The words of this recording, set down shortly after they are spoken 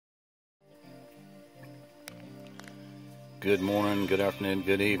Good morning, good afternoon,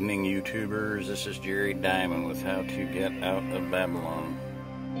 good evening, YouTubers. This is Jerry Diamond with How to Get Out of Babylon.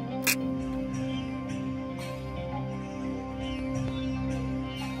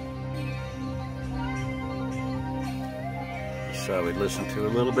 So we listened to a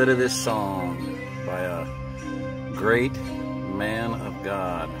little bit of this song by a great man of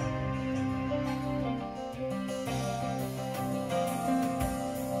God.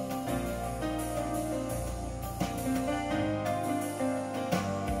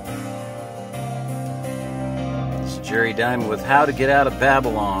 Jerry Diamond with How to Get Out of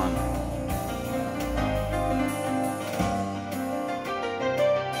Babylon.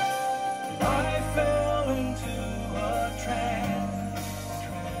 I fell into a trance,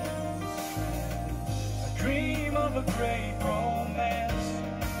 a dream of a great romance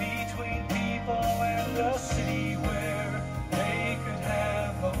between people and a city where they could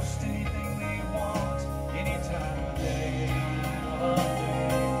have most anything they want, any time of day.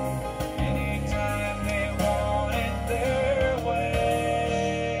 Anytime they want it their way.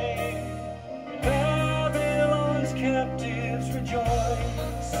 Babylon's captives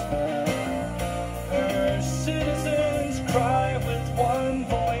rejoice. Her citizens cry with one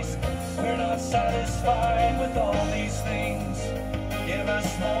voice, we're not satisfied with all these things. Give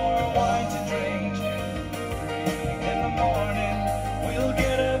us more wine to drink. In the morning, we'll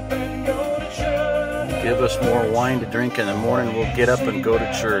get up and go to church. Give us more wine to drink in the morning, we'll get up and go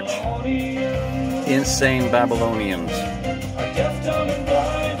to church. Insane Babylonians.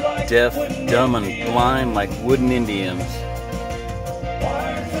 Deaf, dumb, and blind like wooden Indians.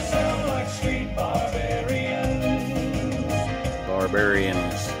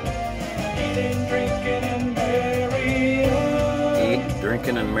 Barbarians. Eat,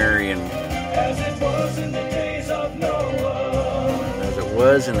 drinking, and marrying. As it was in the days of Noah. As it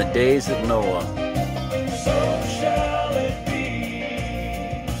was in the days of Noah. So shall it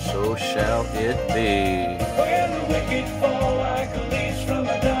be. So shall it be. When the wicked fall like leaves from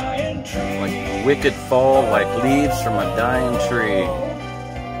a dying tree. Like the wicked fall like leaves from a dying tree.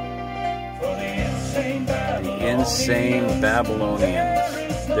 For the Insane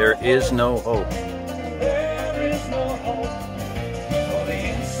Babylonians. There is no hope. there is no hope.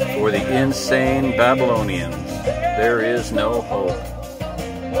 For the insane Babylonians, there is no hope.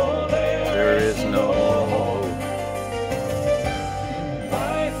 There is no hope.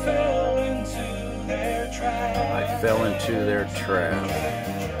 I fell into their trap. I fell into their trap.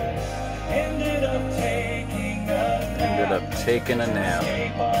 Ended up taking a nap. Ended up taking a nap.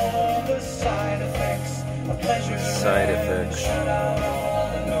 Escape all of the side effects of pleasure. Side effects. Shut out all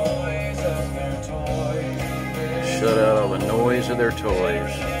the noise of their toys. Shut out all the noise of their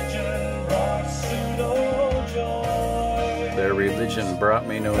toys. Religion brought pseudo-joy. Their religion brought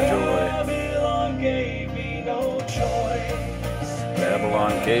me no joy. Babylon gave me no choice.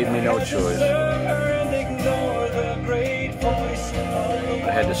 Babylon gave me no choice. And ignore the great voice.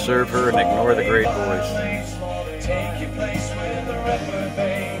 I had to serve her and ignore the great voice. Take your place with the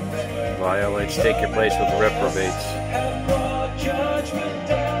reprobates. Violates, take your place with the reprobates. Have brought judgment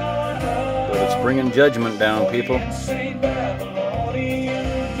down. But it's bringing judgment down, people. Insane Babylonians.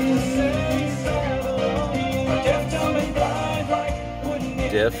 Deaf, dumb, and blind like wooden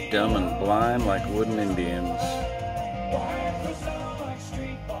Deaf, dumb, and blind like wooden Indians.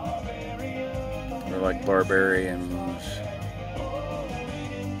 They're like barbarians.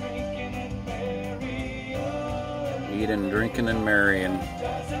 Eating, drinking, and marrying.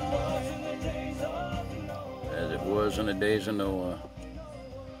 As it was in the days of Noah.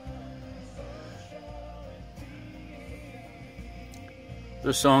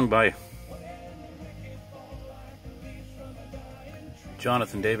 This song by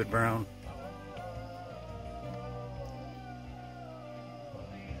Jonathan David Brown.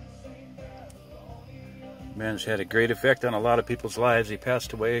 Man's had a great effect on a lot of people's lives. He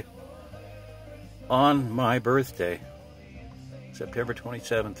passed away on my birthday, September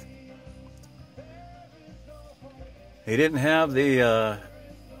 27th. He didn't have the,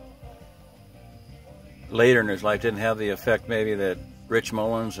 later in his life, didn't have the effect maybe that Rich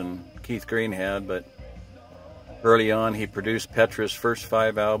Mullins and Keith Green had, but early on he produced Petra's first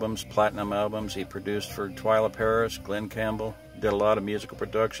 5 albums, platinum albums. He produced for Twyla Paris, Glenn Campbell, did a lot of musical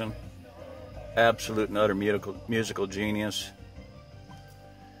production. Absolute and utter musical genius.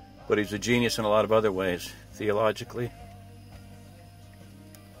 But he's a genius in a lot of other ways. Theologically,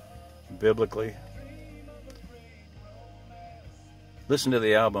 biblically. Listen to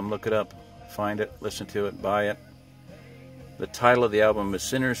the album, look it up, find it, listen to it, buy it. The title of the album is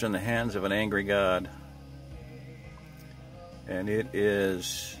Sinners in the Hands of an Angry God. And it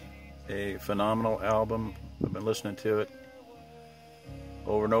is a phenomenal album. I've been listening to it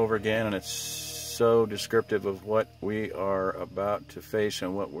over and over again, and it's so descriptive of what we are about to face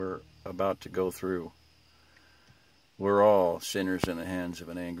and what we're about to go through. We're all sinners in the hands of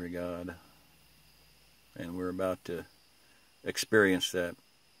an angry God, and we're about to experience that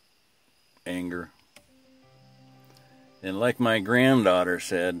anger. And like my granddaughter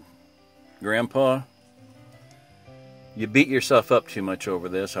said, Grandpa, you beat yourself up too much over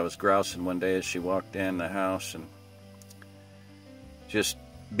this. I was grousing one day as she walked in the house and just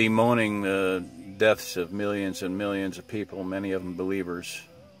bemoaning the deaths of millions and millions of people, many of them believers,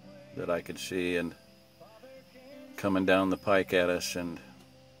 that I could see, and coming down the pike at us. And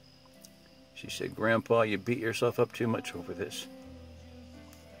she said, Grandpa, you beat yourself up too much over this.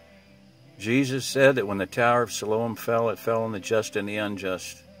 Jesus said that when the Tower of Siloam fell, it fell on the just and the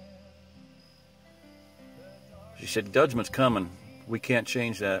unjust. She said, judgment's coming. We can't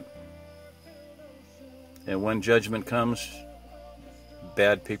change that. And when judgment comes,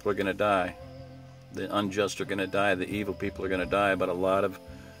 bad people are going to die. The unjust are going to die. The evil people are going to die. But a lot of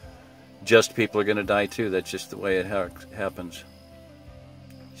just people are going to die too. That's just the way it happens.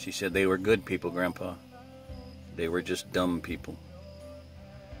 She said, they were good people, Grandpa. They were just dumb people.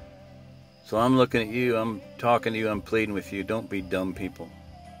 So I'm looking at you, I'm talking to you, I'm pleading with you, don't be dumb people.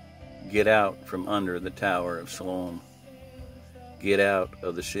 Get out from under the Tower of Siloam. Get out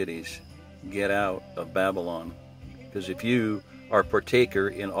of the cities. Get out of Babylon. Because if you are partaker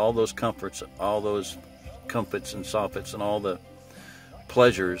in all those comforts and soffits and all the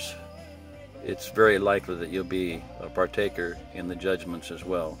pleasures, it's very likely that you'll be a partaker in the judgments as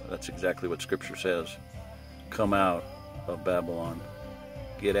well. That's exactly what Scripture says. Come out of Babylon.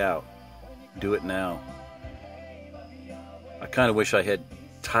 Get out. Do it now. I kind of wish I had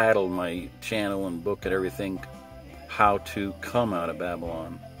titled my channel and book and everything, How to Come Out of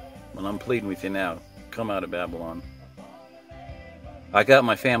Babylon. Well, I'm pleading with you now. Come out of Babylon. I got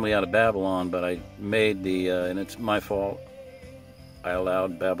my family out of Babylon, but I made and it's my fault, I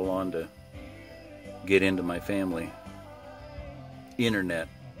allowed Babylon to get into my family. Internet.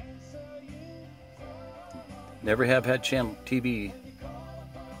 Never have had channel TV,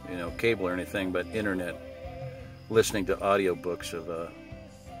 cable or anything, but internet. Listening to audiobooks of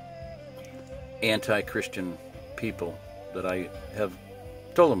anti-Christian people that I have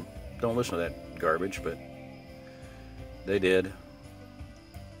told them, don't listen to that garbage, but they did.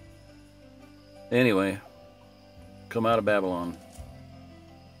 Anyway, come out of Babylon.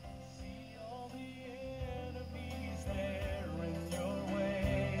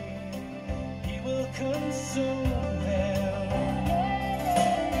 Consume them,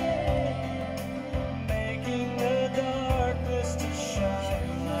 making the darkness to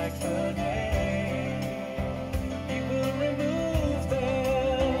shine like the day. He will remove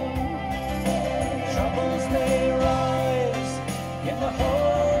them. Troubles may rise in the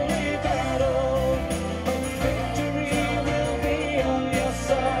holy battle, but victory will be on your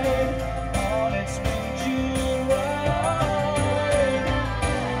side. On its wings you'll ride.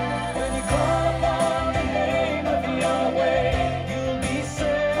 When you call upon the name of Yahweh, you'll be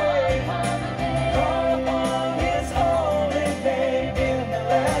saved. Call upon His holy name in the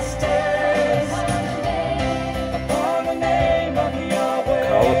last days. Upon the name of Yahweh.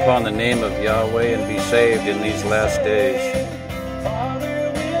 Call upon the name of Yahweh and be saved in these last days.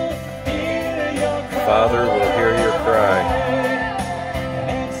 Father will hear your cry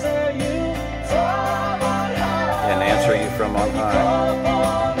and answer you from on high.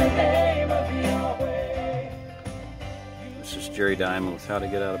 This is Jerry Diamond with How to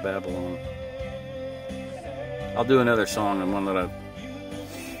Get Out of Babylon. I'll do another song, and one that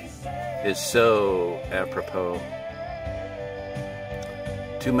is so apropos.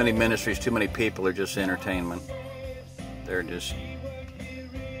 Too many ministries, too many people are just entertainment. They're just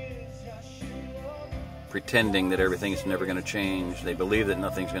pretending that everything's never going to change. They believe that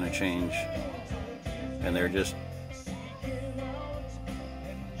nothing's going to change. And they're just...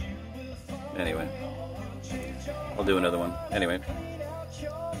 Anyway. I'll do another one. Anyway.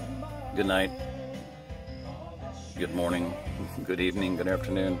 Good night. Good morning. Good evening. Good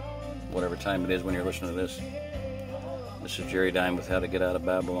afternoon. Whatever time it is when you're listening to this. This is Jerry Dime with How to Get Out of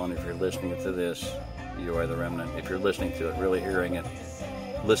Babylon. If you're listening to this, you are the remnant. If you're listening to it, really hearing it,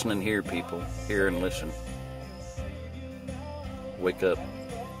 listen and hear, people. Hear and listen. Wake up.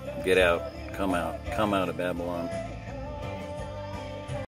 Get out. Come out. Come out of Babylon.